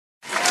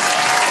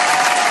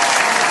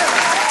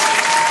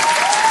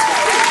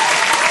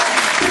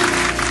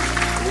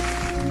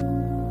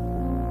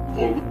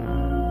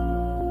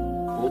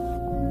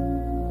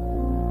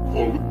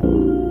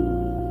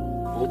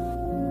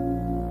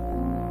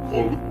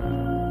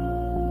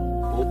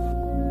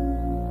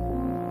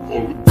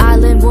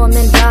Island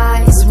woman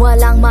rise,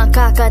 walang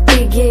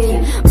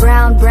makakatigil.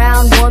 Brown,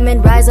 brown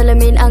woman rise,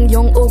 alamin ang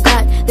iyong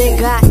ugat. They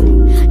got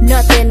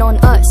nothing on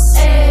us,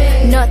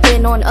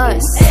 nothing on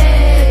us,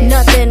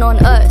 nothing on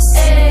us,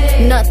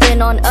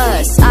 nothing on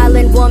us.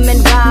 Island woman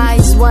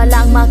rise,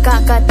 walang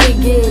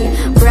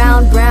makakatigil.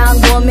 Brown, brown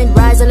woman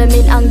rise,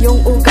 alamin ang iyong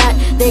ugat.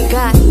 They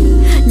got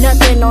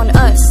nothing on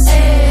us,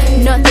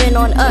 nothing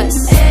on us,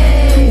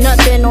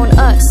 nothing on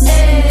us.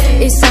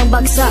 Isang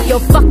bagsak. Yo,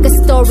 fuck a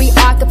story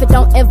arc if it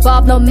don't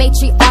involve no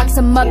matriarch.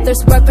 Some mothers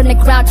work from the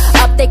ground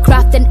up, they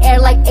craft in air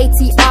like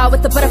ATR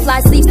with the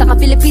butterfly sleeves.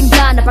 Naka-Philippine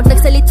na pag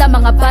nagsalita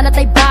mga banat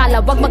ay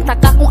bala. Wag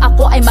magtaka kung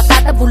ako ay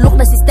makatabulok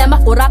na sistema.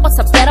 Kurakot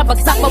sa pera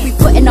bagsak, but we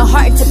put in our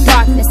heart into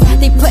darkness.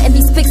 They put in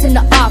these pigs in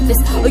the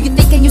office. Or you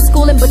thinking you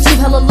schooling but you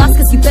hella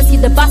lost cause you best see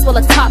the boss while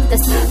atop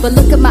this. But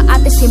look at my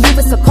ate, she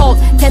moving so cold.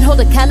 Can't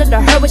hold a candle to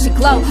her when she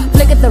glow.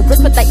 Flick at the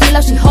wrist with that elo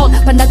she hold.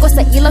 Panago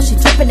sa elo, she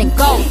dripping in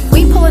gold.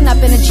 We pulling up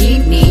in a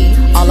jeepney,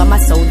 all of my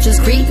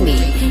soldiers greet me.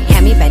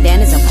 Hand me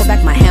bandanas and pull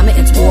back my hammer,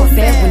 it's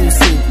warfare when you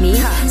see me.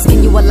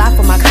 Spin you alive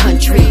for my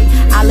country,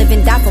 I live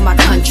and die for my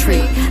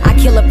country. I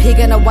kill a pig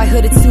in a white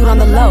hooded suit on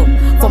the low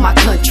for my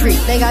country.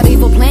 They got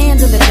evil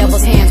plans in the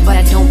devil's hands, but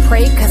I don't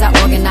pray cause I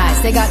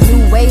organize. They got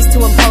new ways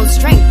to impose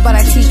strength, but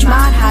I teach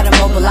mine how to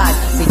mobilize.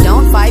 We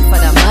don't fight for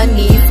the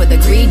money, for the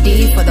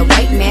greedy, for the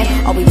white man.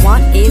 All we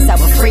want is our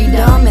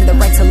freedom and the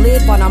right to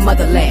live on our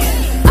motherland.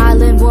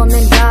 Island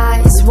woman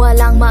rise,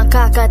 walang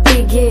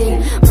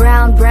makakatigil.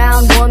 Brown,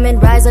 brown woman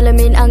rise,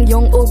 alamin ang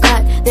iyong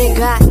ugat. They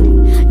got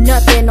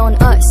nothing on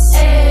us,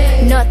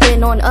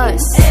 nothing on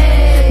us,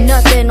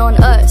 nothing on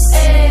us,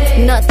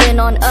 nothing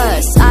on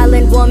us.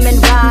 Island woman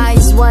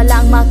rise,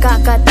 walang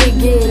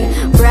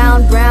makakatigil.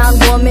 Brown, brown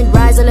woman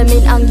rise,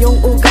 alamin ang iyong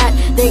ugat.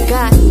 They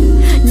got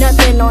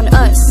nothing on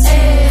us,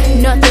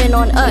 nothing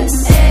on us,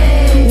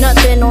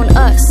 nothing on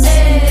us.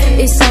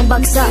 Isang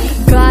bagsak.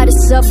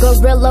 Goddess of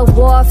guerrilla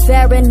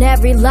warfare in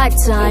every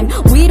lifetime.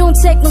 We don't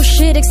take no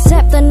shit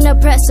except an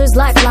oppressor's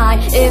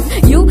lifeline.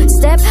 If you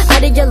step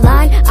out of your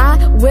line, I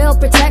will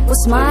protect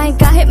what's mine.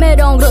 Kahit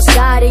merong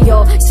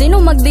rosaryo,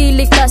 sino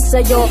magliligtas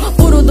sa'yo?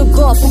 Puro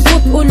dugo,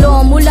 pugot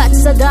ulo, mulat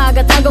sa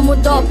dagat hanggang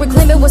mundo.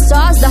 Proclaim it was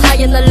ours, the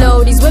high and the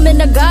low. These women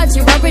are gods,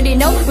 you already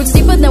know. Roots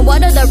deeper than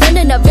water, they're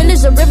in a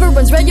village. The river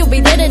runs red, you'll be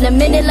dead in a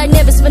minute. Like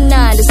Nevis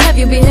Fernandez, have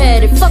you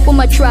beheaded? Fuck with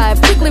my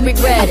tribe, quickly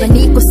regret it.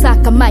 Abani ko sa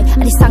kamay,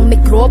 ang isang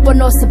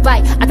mikropono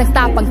sabay. At ang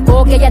tapang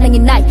ko, gaya ng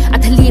inay.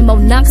 At halimaw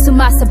nang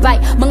sumasabay.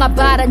 Mga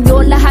bara nyo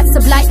lahat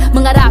sablay.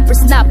 Mga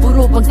rappers na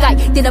puro bangkay.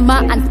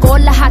 Tinamaan ko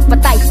lahat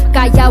patay.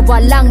 Kaya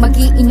walang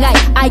mag-iingay.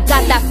 I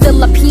got that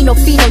Filipino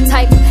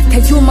phenotype.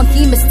 Kayo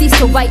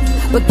mag-i-mestizo white,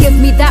 but give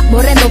me that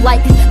moreno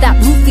like that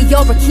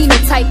Rufio Aquino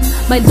type.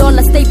 My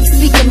lolas they be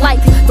speaking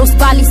like those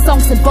Bali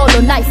songs and bolo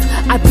knife.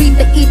 I breathe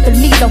the ether,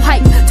 need no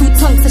hype. Two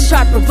tongues are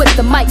sharper with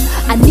the mic.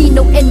 I need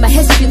no in my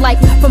history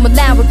like from a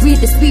land where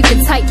greed is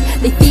weaving tight.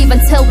 They thieve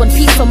until one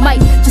piece of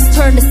might just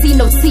turn to see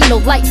no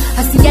light.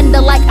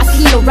 Hacienda like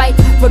Aquino, right?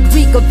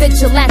 Rodrigo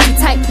vigilante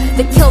type.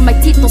 They kill my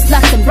titles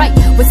left and right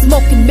when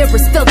smoke and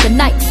mirrors fill the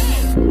night.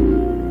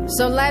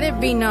 So let it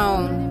be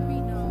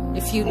known,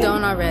 if you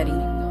don't already,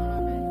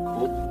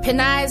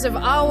 Pinays have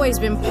always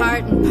been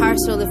part and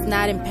parcel, if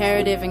not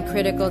imperative and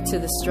critical to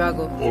the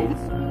struggle.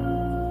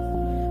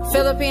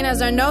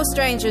 Filipinos are no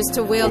strangers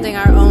to wielding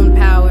our own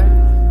power.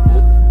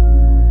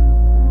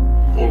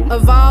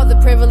 Of all the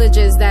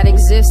privileges that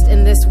exist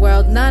in this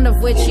world, none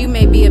of which you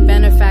may be a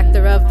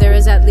benefactor of, there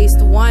is at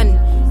least one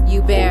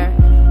you bear,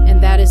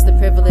 and that is the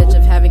privilege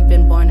of having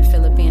been born a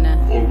Filipina.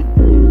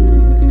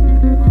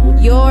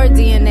 Your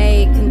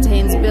DNA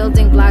contains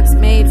building blocks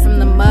made from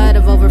the mud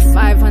of over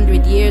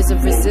 500 years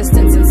of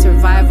resistance and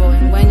survival,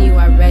 and when you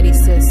are ready,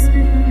 sis,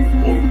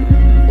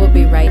 we'll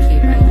be right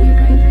here.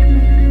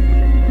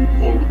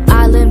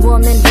 Island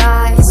woman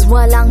rise,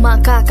 walang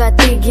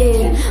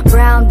makakatigil.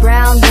 Brown,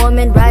 brown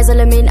woman rise,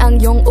 alamin ang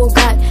iyong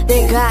ugat.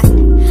 They got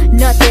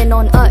nothing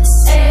on us,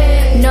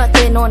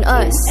 nothing on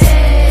us,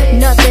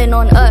 nothing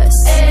on us,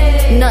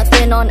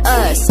 nothing on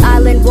us.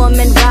 Island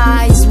woman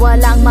rise,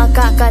 walang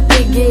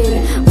makakatigil.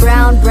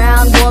 Brown,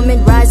 brown woman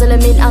rise,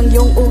 alamin ang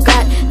iyong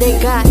ugat. They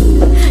got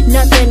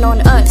nothing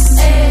on us,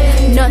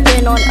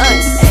 nothing on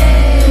us,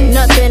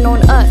 nothing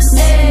on us.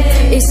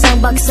 Isang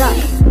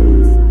bagsak.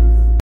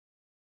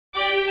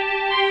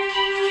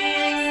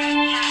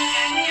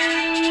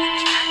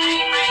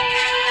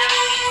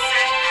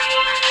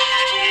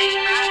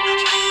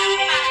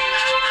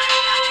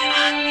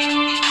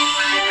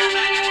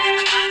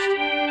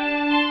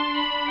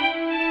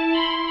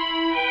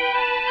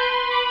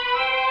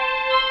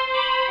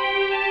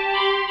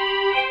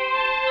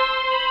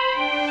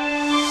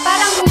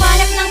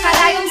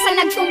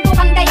 Nagtumpok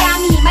ang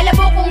dayami,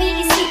 malabo kong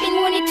iisipin,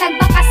 ngunit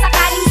nagbaka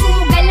sakaling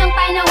sumugal ng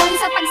panahon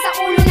sa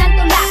pagsaulo ng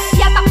tula.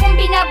 Yapak kong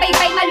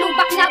binabaybay,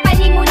 malubak na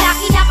panimula.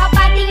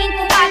 Kinakapatingin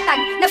kong patag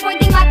na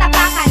pwedeng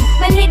matapakan.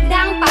 Manhid na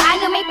ang paa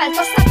na may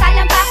paltos na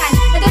talampakan.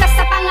 Nadulas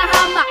sa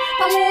pangahamak,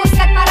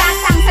 pamuuskat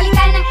paratang.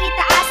 Salita ng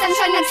itaasan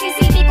siya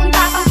nagsisibik kung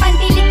tapang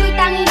pandilit ko'y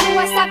tanging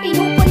luwas sa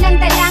pinupon ng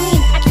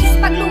dalangin. At least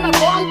pag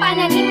lumago ang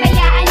pananim,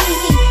 hayaan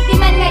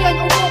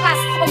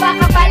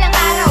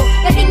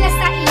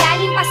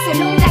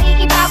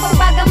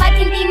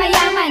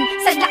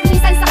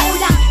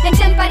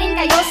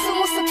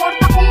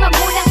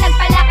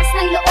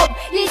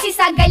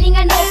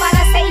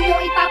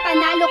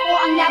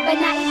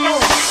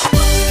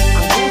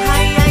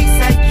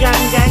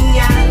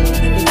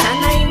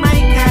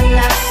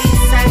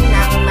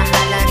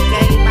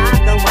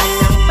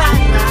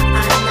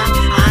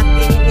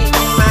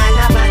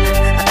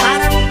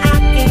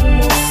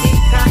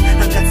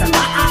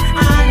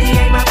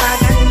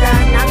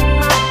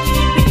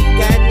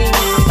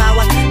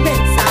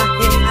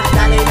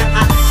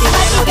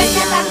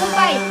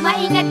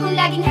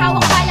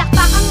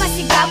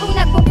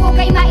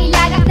hukay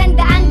mailalak ng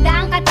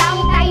daan-daang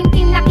kataong tayong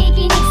team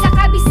nakikinig sa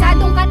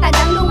kabisadong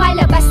katagang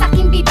lumalabas sa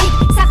aking bibig.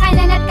 Sa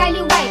kanan at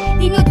kaliway,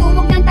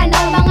 tinutubog ng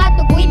tanaw, mga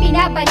tuboy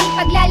binabalik,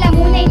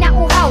 paglalamunay na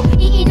uhaw.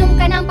 Iinom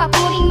ka ng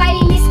papuring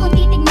malinis kung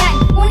titignan,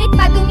 ngunit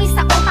madumi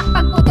sa utak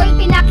pagputol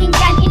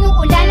pinakinggan.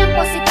 Inuulan ng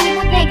positibo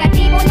at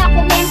negatibo na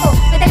komento,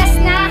 madalas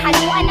na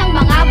haluan ng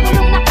mga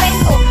bulong na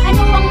kwento.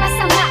 Ano ang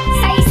masama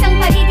sa isang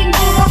pagiging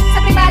guro?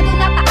 Sa pribado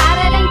na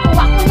paaralan ko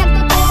ako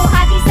nagtuturo,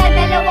 hati sa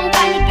dalawang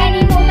panig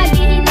kanino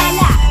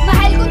maghihinala.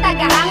 Mahal ko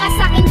tagahanga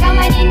sa akin ka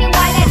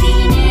maniniwala, di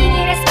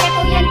hinihingi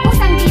respeto, yan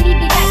pusang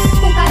binibigay.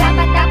 Kung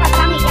karapat dapat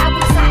pang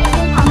iabot sa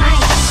iyong kamay.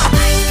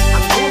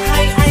 Ang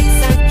buhay ay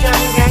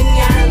sadyang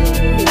ganyan,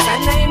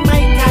 minsan ay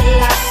may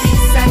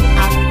kalapisan,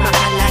 at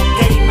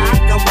mahalagay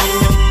magawa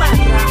ng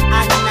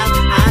paraan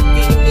ng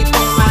ating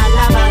itong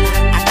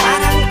malabanan. At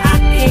parang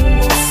aking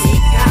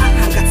musika,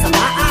 hanggat sa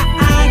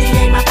maaari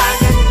ay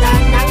mapaganda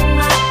ng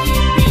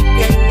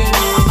maibigan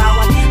ninyo ang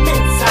bawat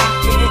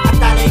mensahe at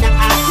talay ng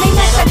aking May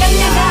nasagang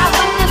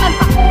nag-aabang na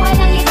magpakuha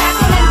ng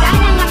litrato, landa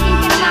ng aking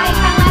pirmahe,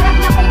 pangarap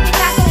na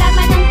kumpleto,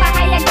 laman ng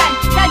pahayagan,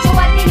 radyo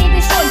at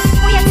telebisyon,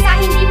 puyat sa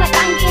hindi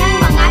matanggihan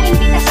mga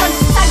imbitasyon.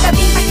 Sa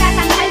gabing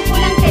pagtatanghal ko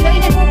lang teloy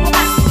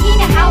nagbubukas,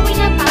 hinahawi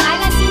ng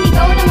pangalan,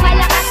 sinigaw ng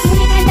malakas,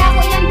 ngunit handa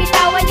ko yung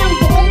bitawan ng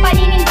buong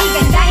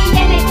paninindigan, dahil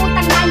yan ay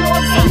utang na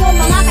loob sa inyo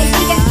mga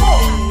kaibigan ko.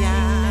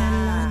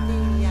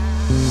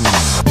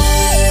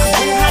 Ang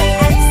buhay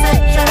ay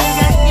sadyang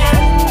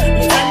ganyan,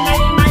 minsan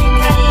ay may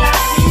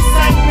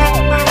kalapisan, at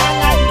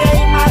mahalagay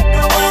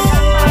magawa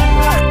ng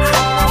paraan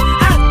ng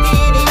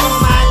ating itong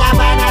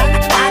malabanan.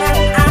 At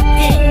parang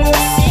aking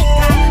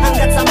musika,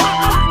 hanggat sa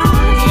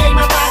maaari ay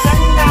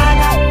mapaganda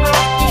ng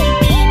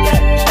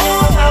maibigan ninyo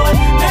ang bawat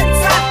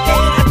mensahe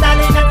at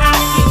talay ng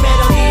aking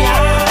melodiya.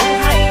 Ang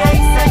buhay ay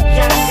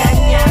sadyang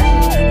ganyan,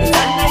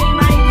 minsan ay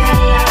may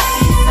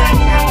kalapisan,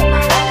 at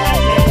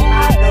mahalagay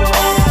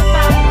magawa ng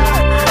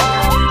paraan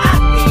ng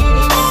ating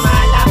itong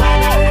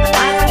malabanan. At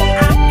parang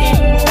aking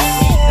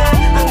musika,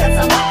 hanggat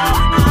sa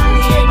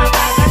maaari ay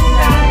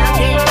mapaganda ng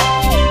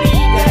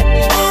maibigan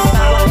ninyo ang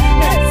bawat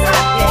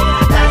mensahe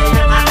at talay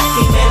ng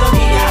aking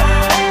melodiya.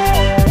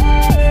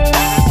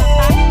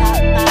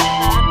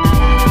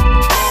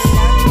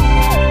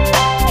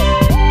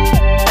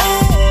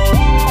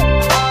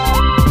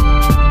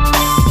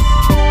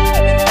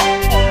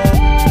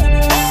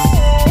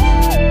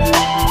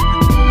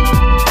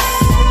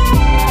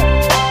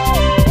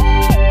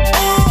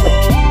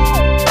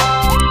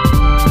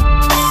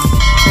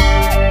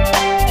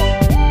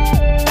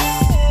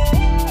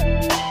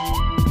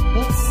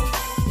 This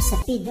is a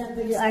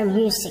PWR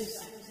music.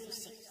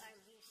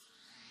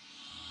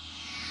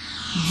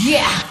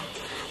 Yeah,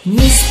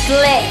 Miss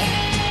Play,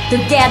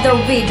 together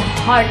with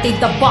Hearty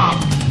Tha Bomb,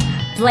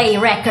 Play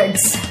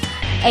Records,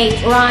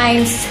 8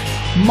 Rhymes,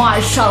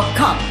 Marshall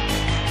Camp,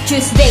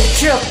 Tuesday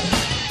Troop,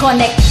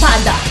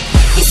 Conectada.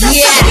 Isa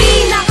sa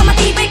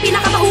pinakamatibay,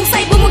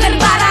 pinakamahusay, bumugan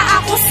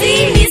para ako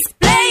si Miss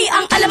Play.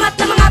 Ang alamat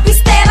ng mga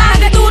pistera,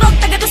 tagadurog,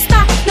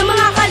 tagadusta ng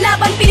mga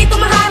kalaban, pinito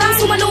maharang,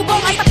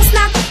 sumalubong ay tapos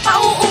na.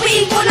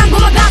 Pauuwiin ko ng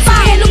gumagapa,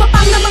 kaya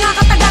lumapang ng mga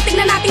katagating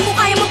na natin kung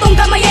kaya mo tong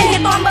gamayin.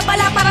 Ito ang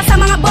babala para sa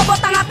mga bobot,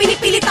 tanga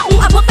pinipilit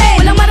akong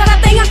abutin. Walang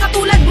mararating ang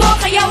katulad mo,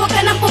 kaya wag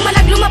ka nang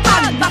pumalag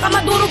lumapag. Baka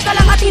madurog ka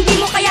lang at hindi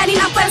mo kayanin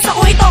ang pwersa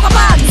ko ito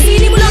kapag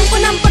sinimulan ko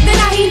ng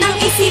pagganahin ang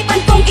isipan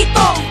kong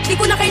ito. Di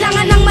ko na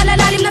kailangan ng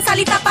malalalim na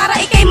salita para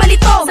ikay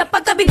malito. Sa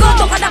pagkabigo,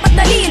 doon ka dapat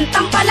dalhin,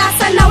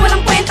 tampalasan na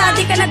walang kwenta.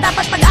 Di ka na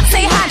dapat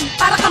pag-aksayahan,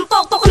 para kang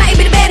pokpok na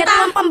ibinibenta.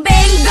 Ang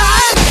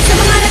pambengal sa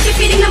mga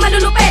nagpipiling na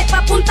malulupit,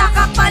 papunta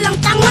ka palang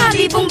tanga.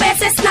 1000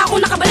 beses na ako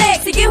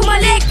nakabalik, sige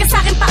humalik ka sa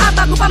akin paa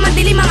bago pa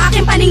mandilim ang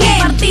aking paningin.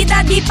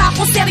 Partida di pa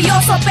ako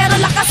seryoso, pero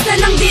lakas na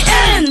ng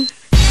DN.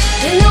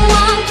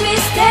 Dalawang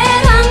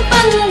twister ang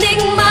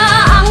pandigma,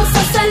 ang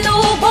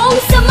sasalubong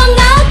sa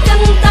mga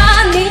kanta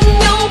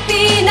ninyong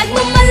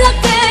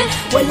pinagmamalaki.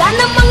 Wala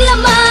namang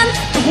laman,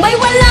 tugmay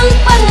walang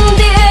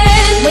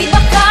pandin. May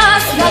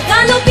bakas na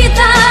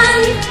kalupitan,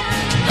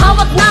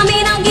 hawak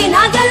namin ang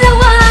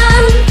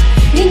ginagalawan.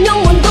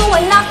 Ninyong mundo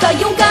wala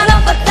kayong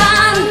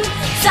karapatan,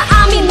 sa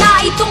amin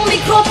na itong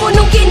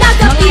mikroponong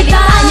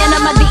kinagapitan. Mga niya na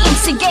madiin,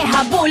 sige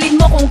habulin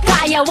mo kung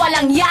kaya.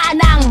 Walang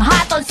yanang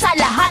hatol sa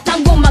lahat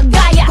ng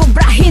gumagaya.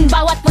 Kubrahin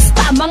bawat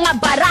pusta, mga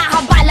baraha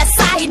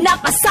balasahin. Na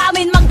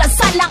pasamin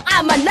magdasal ang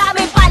ama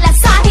namin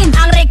palasahin.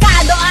 Ang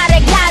rekado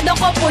areglado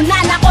ko puna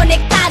na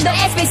konektado.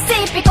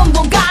 Espesipikong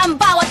buga ang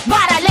bawat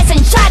bara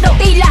lesensyado.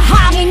 Tila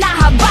hangin na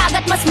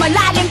habag at mas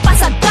malalim pa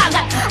sa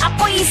dagat.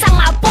 Ako'y isang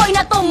apoy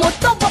na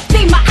tumutupok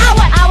di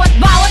maawat. Awat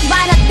bawat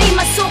banat di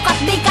masukat,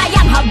 di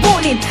kayang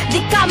habulin.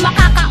 Di ka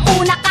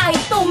makakauna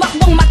kahit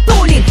tumakbong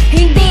matulin.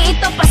 Hindi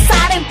ito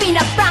pasaring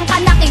pinaprangka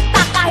na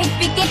kita, kahit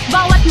pikit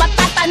bawat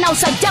matatanaw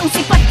sadyang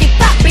sipat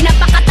kita.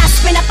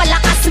 Pinapakatas,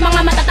 pinapalakas,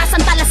 mga matatas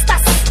ang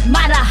talastas.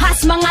 Marahas,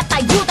 mga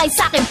tayutay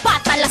sa'kin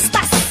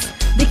patalastas.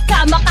 Di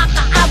ka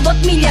makakaabot,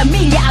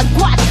 milya-milya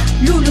agwat.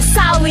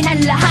 Lulusawin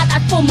ang lahat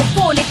at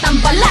pumupulit ang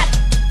balat.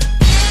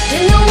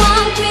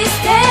 Dalawang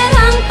twister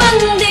ang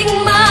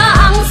pandigma,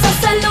 ang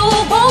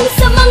sasalubong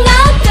sa mga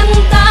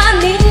kanta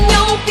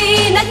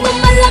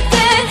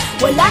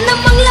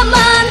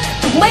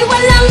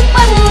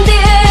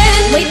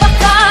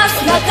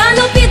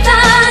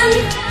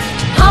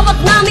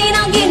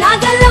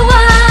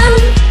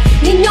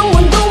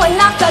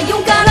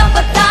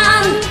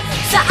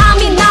Sa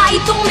amin na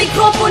itong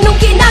mikroponong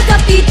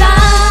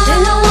kinagapitan.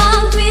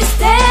 Dalawang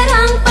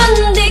twisterang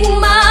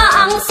pandigma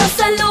ang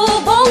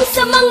sasalubong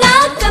sa mga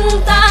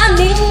kanta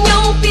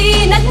ninyong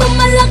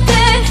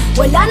pinagmamalaki.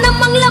 Wala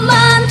namang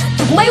laman,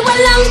 tugmay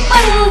walang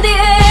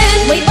pandin.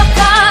 May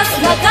bakas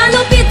na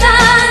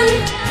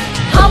kanupitan,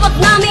 hawak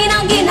namin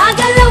ang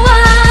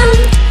ginagalawan.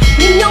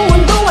 Ninyong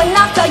mundo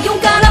wala kayong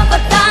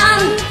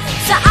karapatan.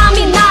 Sa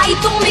amin na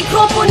itong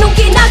mikroponong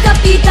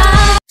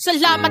kinagapitan.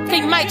 Salamat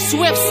kay Mike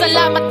Swift,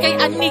 salamat kay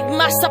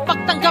Enigma sa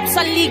pagtanggap sa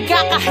liga.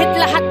 Kahit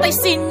lahat ay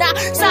sina,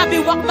 sabi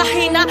wag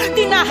mahina,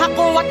 tinahak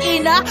ko at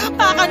ina.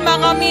 Pakan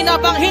mga mina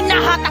bang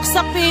hinahatak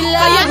sa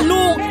pila. Kaya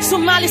lung,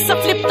 sumali sa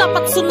flip top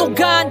at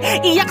sunugan,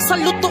 iyak sa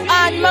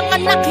lutuan, mga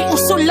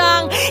nakiuso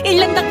lang.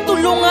 Ilan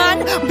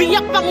nagtulungan,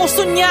 biyak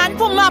panguso niyan.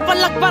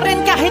 Pumapalag pa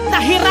rin kahit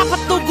nahirap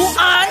at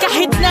duguan.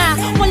 Kahit na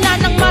wala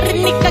nang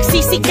marinig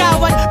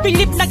nagsisigawan,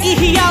 pilip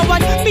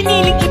naghihiyawan,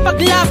 piniling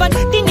ipaglaban.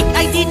 Tinig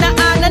ay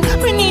dinaanan,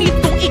 pinilit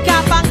kong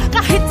igapang.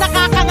 Kahit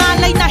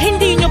nakakangalay na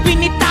hindi nyo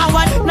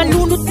binitawan.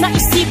 Nalunod na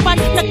isipan,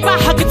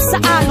 nagpahagip sa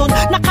alon.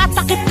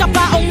 Nakatakip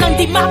kabaong nang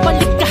di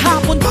mabalik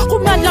kahapon.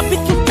 Kung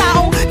nalapit yung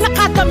taong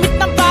nakadamit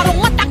ng barong,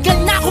 matagal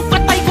na akong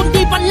patay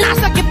kundi pa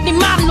nasagip ni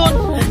Marlon.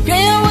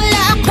 Kaya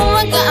wala akong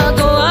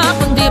magagawa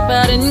kundi pa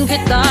rin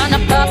kita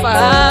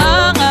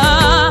napapahanga.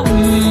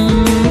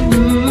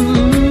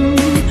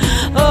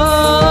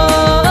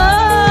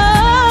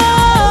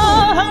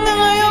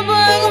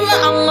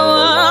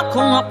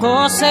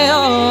 Ako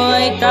sa'yo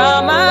ay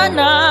tama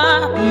na.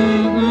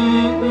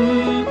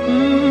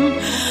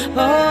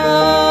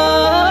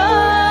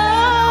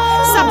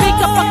 Sabi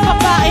kapag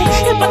babae,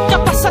 ba't ka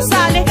pa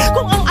sasali?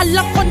 Kung ang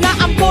alam ko na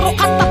ang puro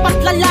katapat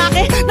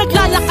lalaki,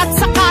 naglalakad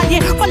sa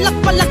kalye,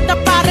 palag-palag na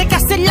pare.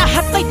 Kasi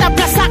lahat ay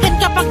tabla sa'kin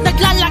kapag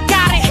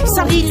naglalagari.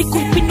 Sarili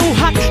kong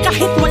pinuhat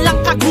kahit walang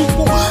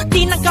kagrupo,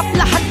 tinanggap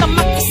lahat na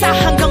mag-isa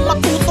hanggang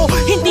matuto.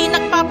 Hindi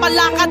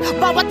nagpapalakad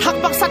bawat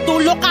hakbang sa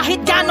dulo,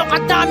 kahit gano'ng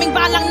kadaming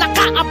balang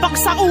nakaabang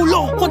sa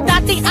ulo. Kung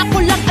dati ako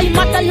lang ay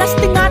madalas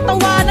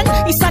tinatawanan,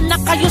 isa na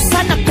kayo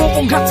sa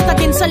nagko-congrats na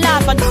din sa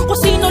laban. Kung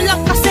sino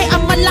lang kasi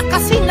ang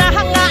malakas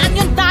hinahangaan,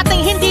 yung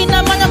dating hindi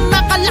naman ang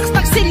makalaks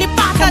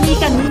nagsilipatan.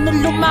 Kani-kanino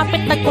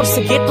lumapit,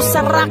 nagporsigeto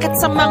sa racket,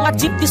 sa mga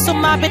jeep di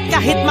sumabit.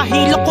 Kahit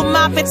mahilo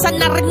kumapit, sa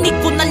narinig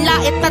ko na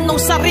lait, tanong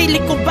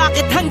sarili ko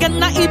bakit, hanggang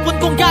naipon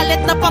kong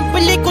galit na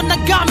pampili ko na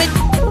gamit.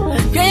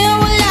 Kaya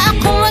wala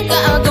akong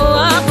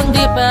magagawa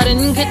kundi pa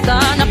rin kita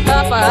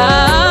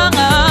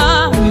napapahanga.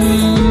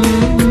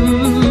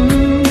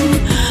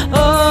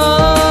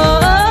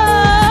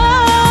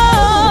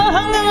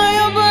 Hanggang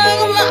ngayon ba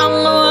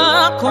gumaangawa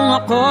kung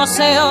ako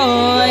sa'yo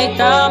ay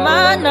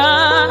tama na.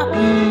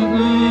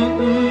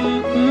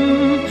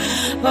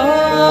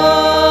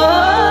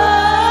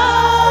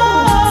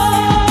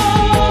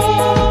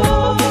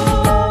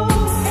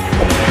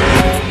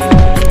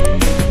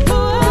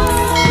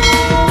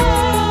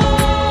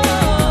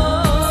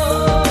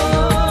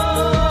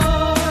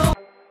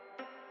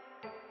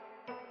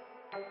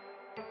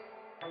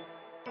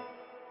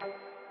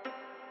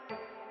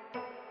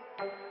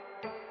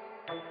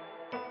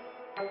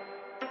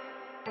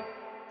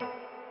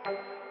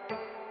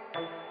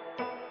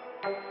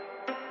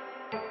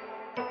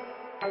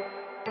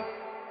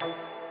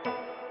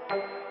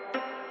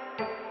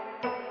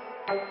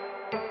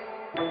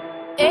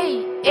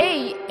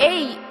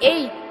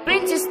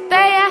 Princess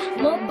Thea,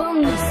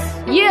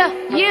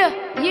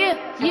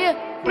 yeah,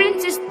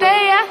 Princess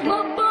Thea,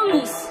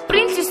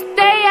 Princess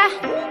Thea,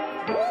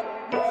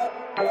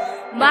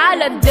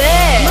 malande,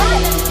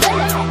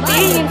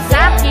 tingin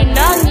sa'kin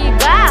ng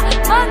iba,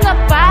 mga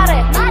pare,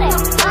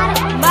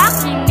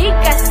 makinig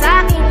ka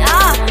sa'kin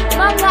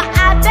mga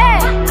ate,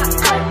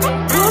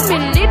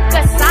 bumilip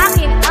ka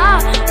sa'kin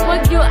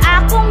huwag niyo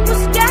akong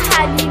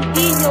husgahan,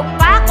 hindi niyo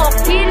pa ako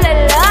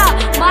kilala,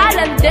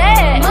 malande,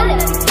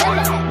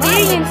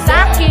 tingin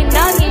sa'kin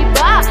ng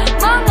iba,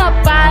 mga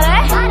pare,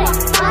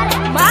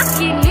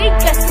 makinig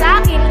ka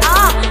sa'kin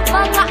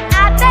mga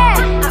ate,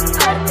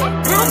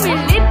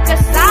 bumilip ka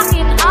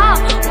sa'kin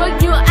huwag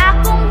niyo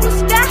akong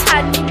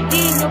husgahan,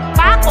 hindi niyo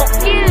pa ako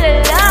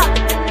kilala.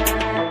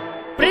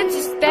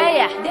 Princess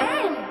Thea,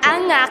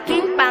 ang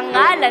aking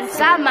pangalan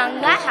sa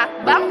mga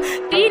hakbang,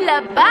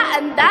 tila ba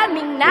ang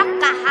daming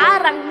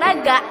nakaharang,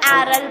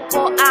 nag-aaral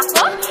po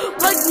ako,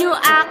 huwag niyo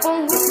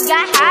akong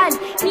husgahan,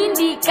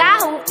 hindi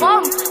ka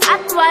hukom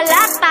at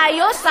wala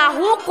tayo sa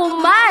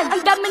hukuman.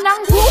 Ang dami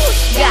ng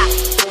husga,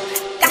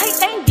 kahit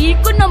na hindi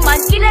ko naman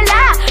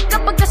kilala,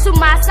 kapag ka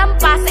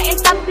sumasampa sa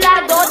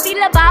entablado,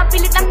 tila ba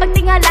pilit ang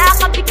pagtingala,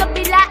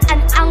 kabi-kabilaan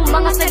ang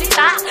mga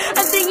salita,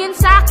 ang tingin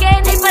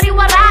sa'kin ay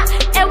pariwara,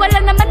 wala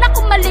naman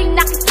akong maling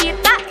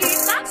nakikita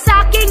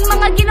sa aking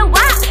mga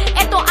ginawa.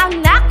 Ito ang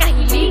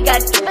nakahiligan,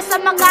 iba sa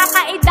mga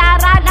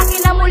kaedaran ang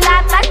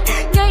kinamulatan,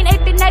 ngayon ay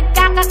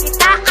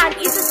pinagkakakitaan,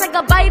 isa sa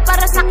gabay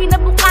para sa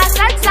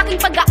kinabukasan, sa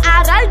aking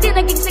pag-aaral di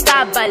naging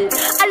sagabal.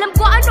 Alam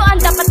ko ano ang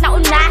dapat na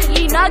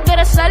unahin,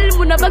 nag-arasal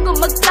muna bago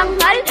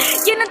magtanghal,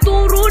 yan ang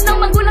turo ng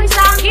magulang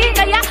sa'kin,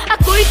 kaya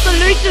ako'y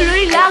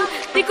tuloy-tuloy lang,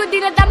 di ko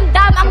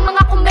dinadamdam ang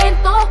mga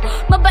komento,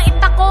 mabait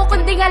ako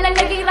lang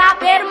naging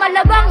rapper,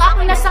 malabang ako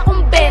nasa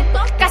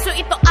kumbento. Kaso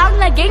ito ang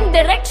naging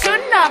direksyon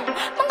ng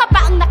mga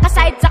paang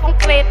nakaside sa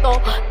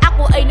konkreto.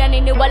 Ako ay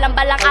naniniwalang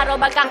balang araw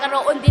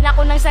magkakaroon din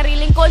ako ng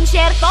sariling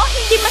konsyerto.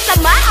 Hindi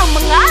masama ang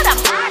mangarap,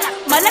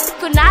 malapit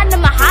ko na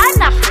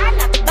mahanap.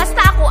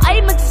 Basta ako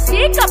ay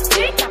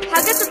magsisikap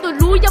hanggang sa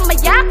tuluyang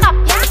mayakap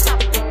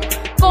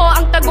ko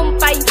ang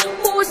tagumpay.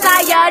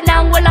 Huusaya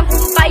ng walang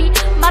kumpay.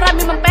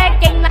 Marami mang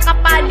pekeng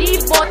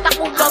nakapalibot,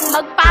 ako bang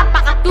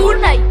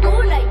magpapakatunay.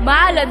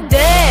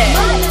 Malande,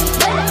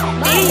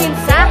 tingin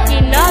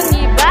sa'kin ng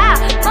iba.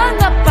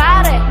 Mga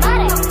pare,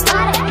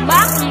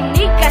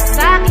 makinig ka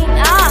sa'kin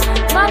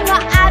mga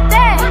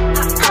ate,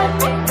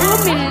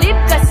 bumilib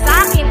ka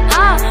sa'kin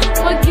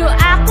huwag niyo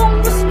akong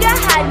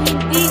husgahan,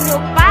 hindi niyo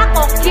pa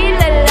ako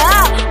kilala.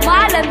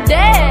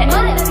 Malande,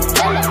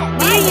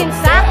 tingin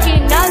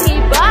sa'kin ng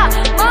iba.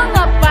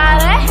 Mga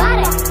pare,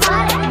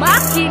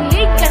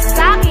 makinig ka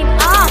sa'kin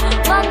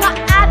mga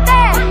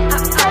ate,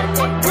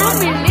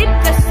 bumilib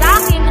ka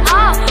sa'kin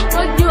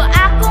huwag niyo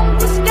akong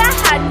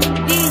husgahan,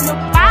 hindi niyo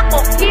pa ako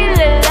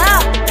kilala.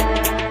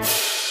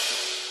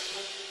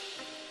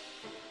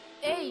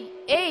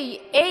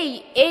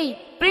 Ay,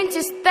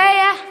 Princess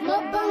Thea,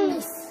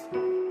 mabangis.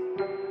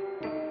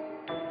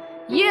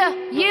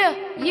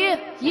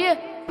 Yeah,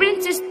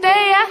 Princess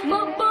Thea,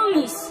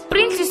 mabangis.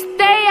 Princess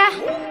Thea.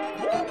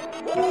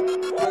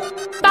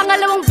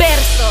 Pangalawang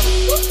verso,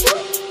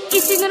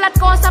 isinulat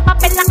ko sa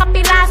papel na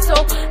kapiraso,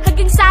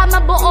 haging sa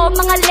mabuo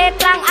mga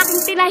letra ang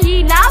aking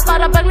tinahina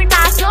para bang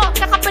ritaso.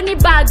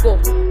 Kakapanibago,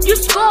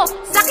 Diyos ko,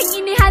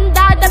 sa'king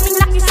inihanda, daming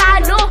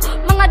nakisalo.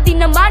 Mga di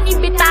naman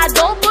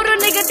imbitado, puro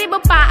negatibo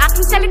pa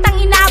aking salitang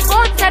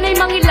inabot. Sana'y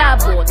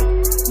mangilabot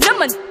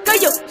naman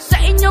kayo sa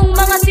inyong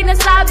mga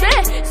sinasabi.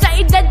 Sa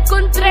edad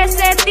kong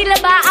 13, tila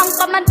ba ang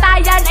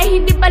pamantayan ay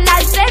hindi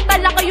balanse?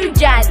 Bala kayo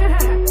dyan.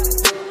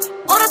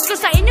 Oras ko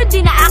sa inyo di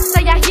na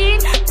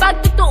aksayahin,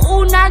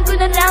 pagtutuunan ko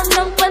na lang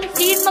ng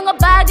pansin mga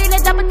bagay na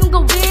dapat kong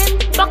gawin.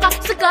 Baka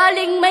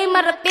sakaling may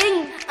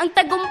marating, ang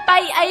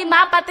tagumpay ay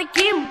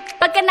mapatikim.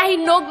 Pagka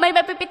nahinog may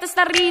mapipitas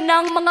na rin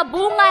ang mga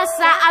bunga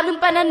sa aming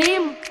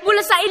pananim.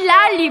 Mula sa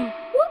ilalim,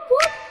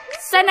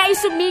 sana ay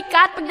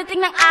sumikat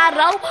pagdating ng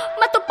araw,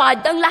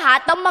 matupad ang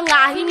lahat ng mga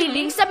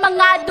hiniling sa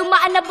mga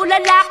dumaan na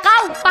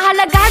bulalakaw.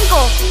 Pahalagahan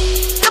ko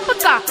kapag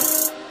ka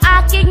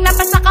aking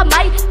napasa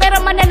kamay, pero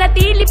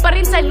mananatili pa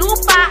rin sa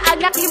lupa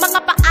ang aking mga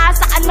paa,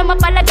 saan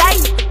mamapalagay.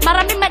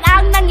 Marami man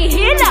ang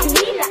nangihila,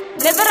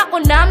 never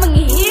ako na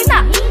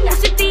manghihina.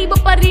 Positibo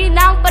pa rin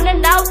ang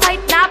pananaw kahit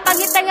na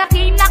pangit ang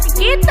aking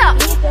nakikita.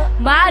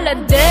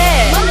 Malande,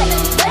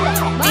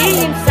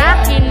 tingin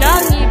sa'kin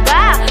ng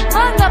iba.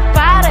 Mga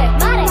pare,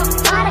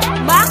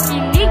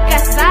 makinig ka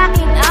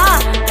sa'kin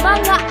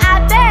mga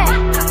ate,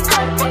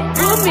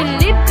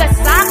 bumilib ka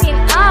sa'kin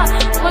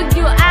huwag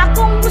niyo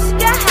akong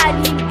husgahan,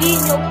 hindi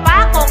niyo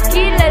pa ako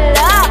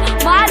kilala.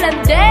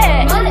 Malande,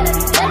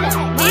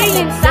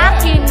 tingin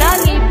sa'kin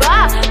ng iba.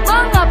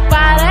 Mga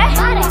pare,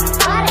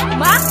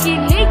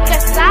 makinig ka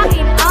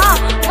sa'kin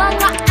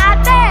mga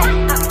ate,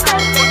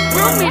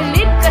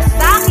 bumilib ka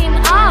sa'kin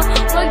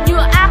huwag niyo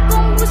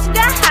akong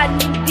husgahan,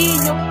 hindi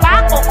niyo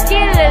pa ako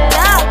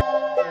kilala.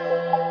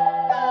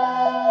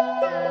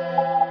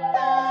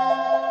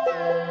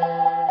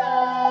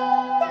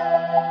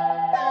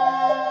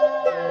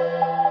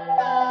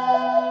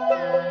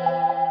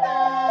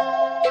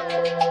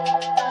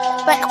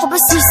 Paano ko ba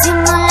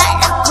sisimulan?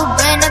 Ako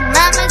ba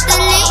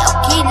nagmamadali? O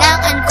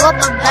kailangan ko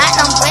pa ba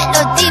ng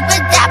kwelo? Di ba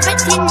dapat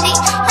hindi?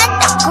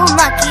 Handa ko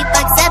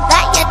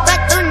makipagsabay at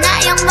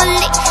patunayang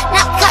muli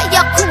na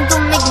kaya kong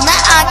dumigma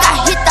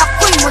kahit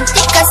ako'y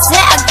munti. Kasi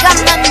I got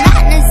my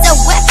mind as a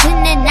weapon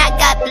and I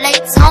got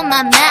blades on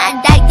my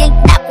mind. I ain't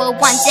never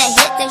one to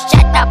hit the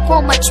shot. I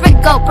pull my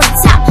trigger every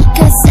time,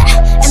 cause I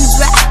am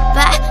dry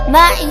by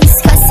my ease.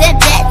 Cause it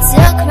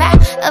better cry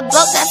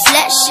about that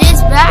flesh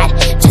is right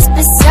just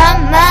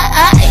beside my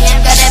eye.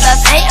 I'm gonna have a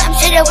fate, I'm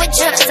shitting with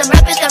yours. I'm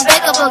rapping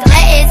unbreakable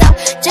glaze. I'm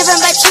driven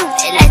by truth,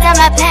 it lights on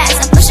my past.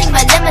 I'm pushing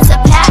my limits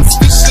of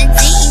past. Vision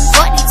Dean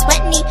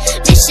 4020,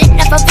 mission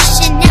of a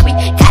visionary.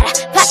 Got a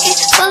pocket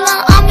full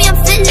on me, I'm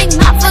filling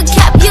my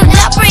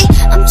vocabulary.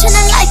 I'm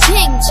chilling like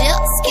King Jill,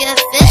 skill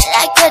fit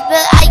like good,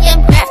 but I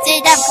am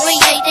crafted, I'm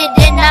created,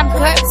 and I'm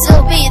curved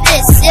to be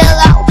this ill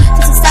out.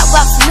 Since I start,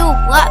 I flew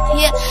up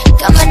here,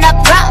 coming up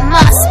from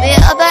my sphere.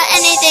 But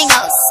anything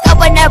else,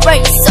 going to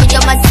race, so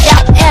you must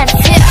doubt and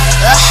fear.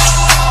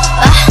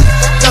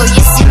 Though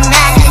you see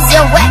man as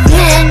your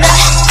weapon,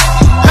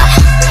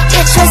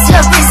 your trust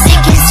your risk, you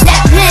can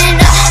step in.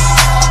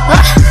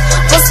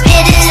 We'll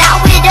spit it out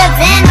with a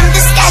venom,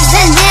 the sky's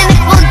the limit.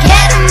 We'll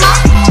get 'em all,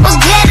 we'll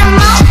get 'em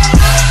all.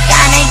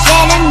 Gonna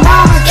get 'em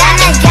all,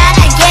 gotta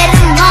get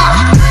 'em all.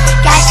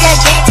 Gotta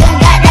get 'em,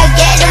 gotta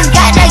get 'em,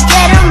 gotta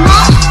get 'em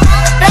all.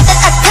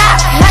 Ra-ta-ta-ta,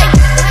 hey.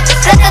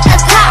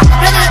 Ra-ta-ta-ta,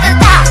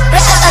 ra-ta-ta-ta,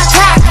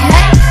 ra-ta-ta-ta,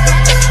 hey.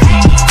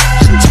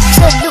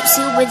 I'm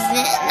lucid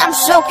within, I'm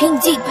soaking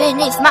deep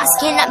beneath my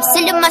skin. I'm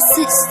sealing my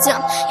system,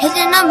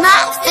 hitting on my,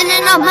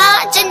 feeling on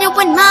my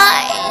genuine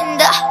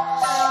mind.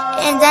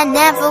 And I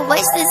never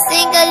waste a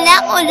single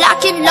ammo.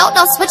 Lock and load,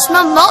 I'll switch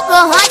my mode.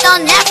 We'll hunt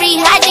on every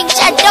hiding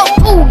shadow.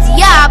 Ooh,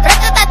 yeah,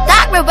 breath of the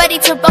dark. We're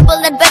ready to rumble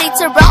and ready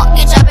to roll.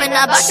 Get up in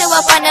a box, so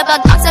I'll find a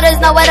bug. So there's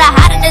nowhere to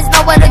hide and there's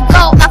nowhere to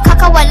go.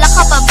 Makakawala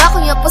ka pa ba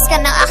kung yapos ka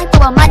ng aking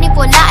tuwa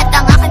manipula? At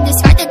ang aking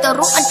discarded,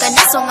 turuan ka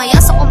na. Sumaya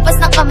sa kumpas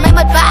ng kamay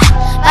madbaan.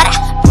 Para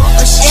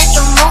bullshit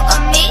mong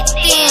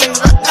gamitin.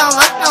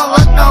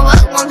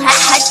 Wag mong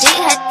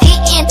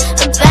hahati-hatiin.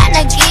 Ang ba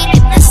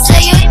naginip na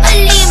sa'yo'y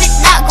malimit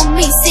na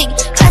gumising.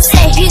 Kasi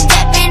hindi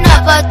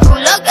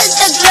pinapatulog at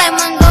taglay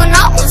mundo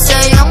na kung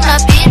sa'yong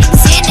napiling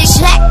sinig.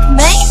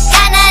 Checkmate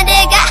ka na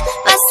diga.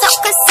 Pasok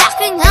ka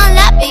sa'king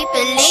hala.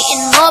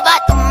 Pipiliin mo ba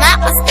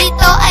tumakas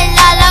dito ay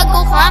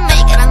lalago ka?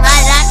 May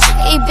karangalan,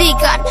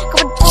 kaibigan,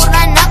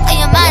 kapagpuran ng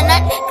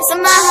kayamanan,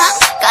 kasamahang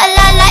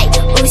kaalalay,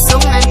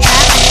 usong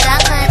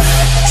nandangan.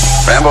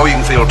 Rambo, you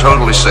can feel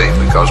totally safe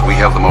because we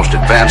have the most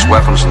advanced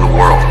weapons in the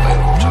world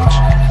available to us.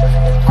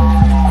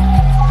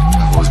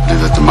 I've always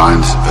believed that the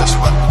mind is the best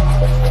weapon.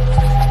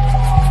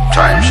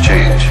 Times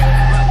change.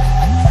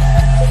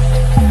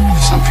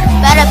 Some people.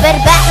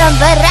 Barang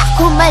barak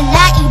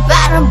kumala,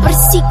 ibarang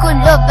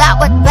bersikulo.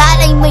 Bawat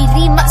balay may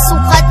rima,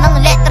 sukat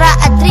ng letra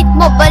at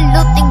ritmo.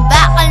 Baluting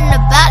bakal na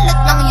balot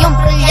ng iyong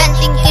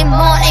brilyanting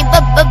kimon ay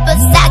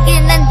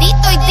bababasagin ng di